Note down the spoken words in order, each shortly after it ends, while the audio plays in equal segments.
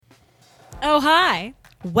Oh, hi.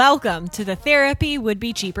 Welcome to the Therapy Would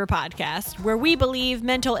Be Cheaper podcast, where we believe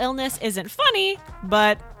mental illness isn't funny,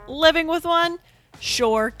 but living with one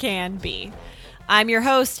sure can be. I'm your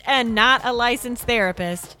host and not a licensed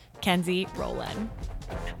therapist, Kenzie Rowland.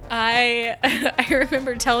 I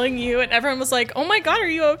remember telling you, and everyone was like, "Oh my God, are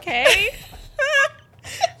you okay?"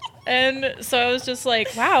 And so I was just like,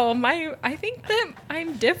 "Wow, I think that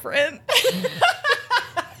I'm different."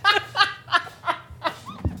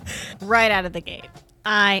 Right out of the gate,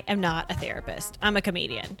 I am not a therapist. I'm a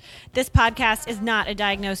comedian. This podcast is not a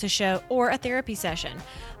diagnosis show or a therapy session.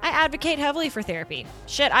 I advocate heavily for therapy.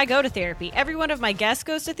 Shit, I go to therapy. Every one of my guests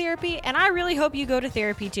goes to therapy, and I really hope you go to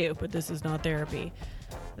therapy too, but this is not therapy.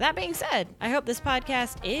 That being said, I hope this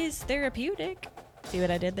podcast is therapeutic. See what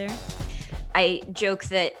I did there? I joke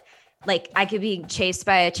that like I could be chased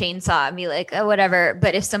by a chainsaw and be like, oh, whatever.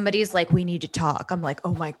 But if somebody's like, we need to talk, I'm like,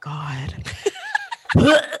 oh my God.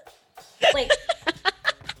 Like,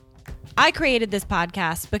 I created this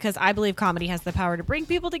podcast because I believe comedy has the power to bring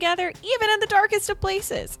people together, even in the darkest of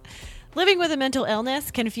places. Living with a mental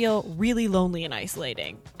illness can feel really lonely and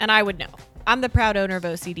isolating, and I would know. I'm the proud owner of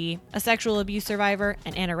OCD, a sexual abuse survivor,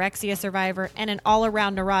 an anorexia survivor, and an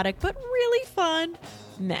all-around neurotic but really fun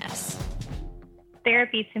mess.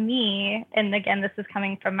 Therapy to me, and again, this is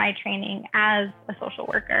coming from my training as a social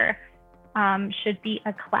worker, should be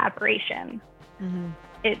a collaboration. Mm-hmm.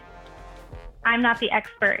 I'm not the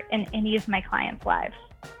expert in any of my clients' lives.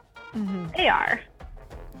 Mm-hmm. They are.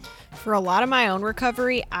 For a lot of my own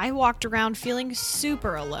recovery, I walked around feeling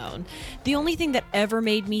super alone. The only thing that ever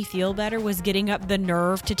made me feel better was getting up the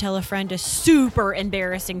nerve to tell a friend a super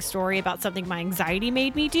embarrassing story about something my anxiety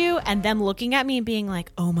made me do, and them looking at me and being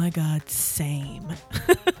like, oh my God, same.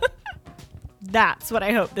 That's what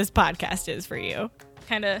I hope this podcast is for you.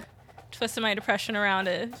 Kind of twisted my depression around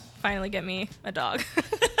to finally get me a dog.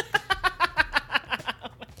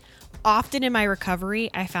 Often in my recovery,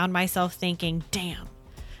 I found myself thinking, damn,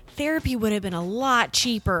 therapy would have been a lot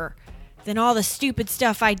cheaper than all the stupid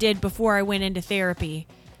stuff I did before I went into therapy.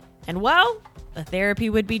 And well, the Therapy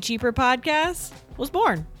Would Be Cheaper podcast was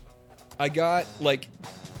born. I got like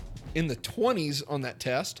in the 20s on that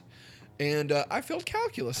test, and I failed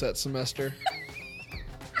calculus that semester.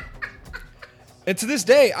 And to this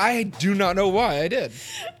day, I do not know why I did.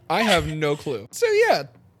 I have no clue. So yeah,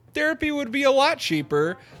 therapy would be a lot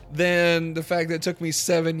cheaper than the fact that it took me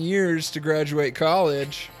 7 years to graduate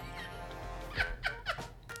college.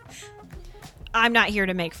 I'm not here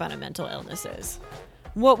to make fun of mental illnesses.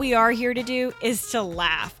 What we are here to do is to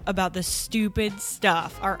laugh about the stupid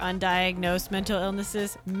stuff our undiagnosed mental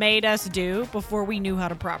illnesses made us do before we knew how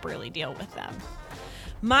to properly deal with them.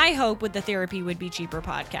 My hope with the Therapy Would Be Cheaper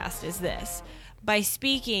podcast is this: by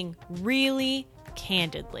speaking really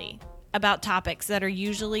candidly about topics that are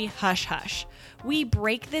usually hush-hush, we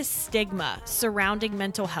break this stigma surrounding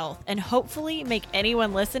mental health and hopefully make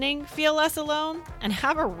anyone listening feel less alone and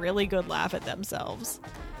have a really good laugh at themselves.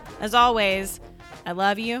 As always, I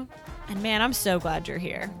love you, and man, I'm so glad you're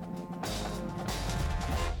here.